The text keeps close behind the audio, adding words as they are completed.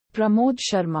Pramod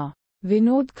Sharma,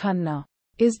 Vinod Khanna,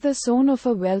 is the son of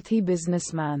a wealthy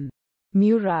businessman.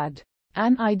 Murad,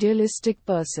 an idealistic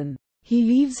person. He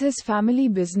leaves his family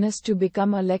business to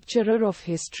become a lecturer of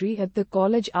history at the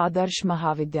college Adarsh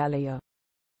Mahavidyalaya.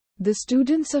 The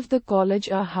students of the college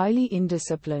are highly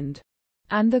indisciplined.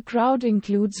 And the crowd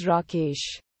includes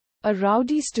Rakesh, a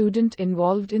rowdy student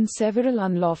involved in several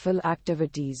unlawful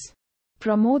activities.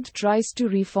 Pramod tries to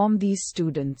reform these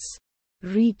students.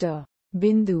 Rita,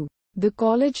 Bindu, the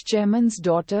college chairman's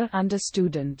daughter and a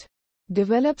student,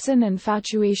 develops an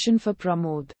infatuation for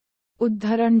Pramod.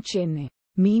 Uddharan Chennai.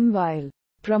 Meanwhile,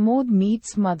 Pramod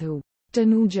meets Madhu,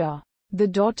 Tanuja, the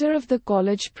daughter of the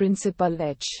college principal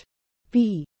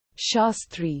H.P.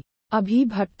 Shastri, Abhi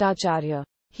Bhattacharya.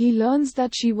 He learns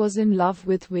that she was in love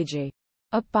with Vijay,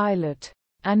 a pilot,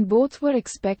 and both were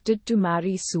expected to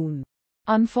marry soon.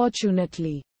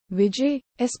 Unfortunately,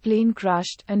 Vijay's plane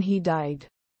crashed and he died.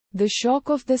 The shock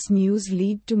of this news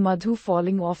led to Madhu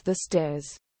falling off the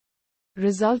stairs,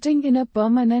 resulting in a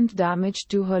permanent damage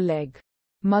to her leg.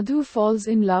 Madhu falls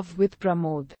in love with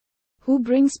Pramod, who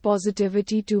brings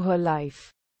positivity to her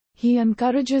life. He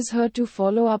encourages her to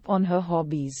follow up on her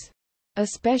hobbies,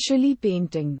 especially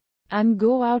painting, and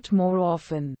go out more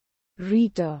often.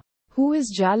 Rita, who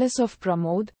is jealous of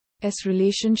Pramod's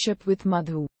relationship with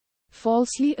Madhu,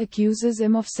 falsely accuses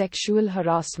him of sexual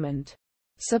harassment.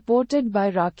 Supported by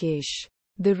Rakesh,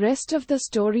 the rest of the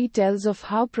story tells of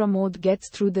how Pramod gets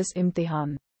through this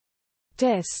Imtihan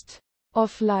test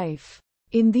of life.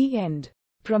 In the end,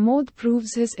 Pramod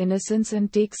proves his innocence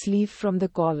and takes leave from the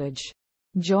college,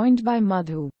 joined by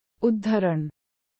Madhu. Uddharan.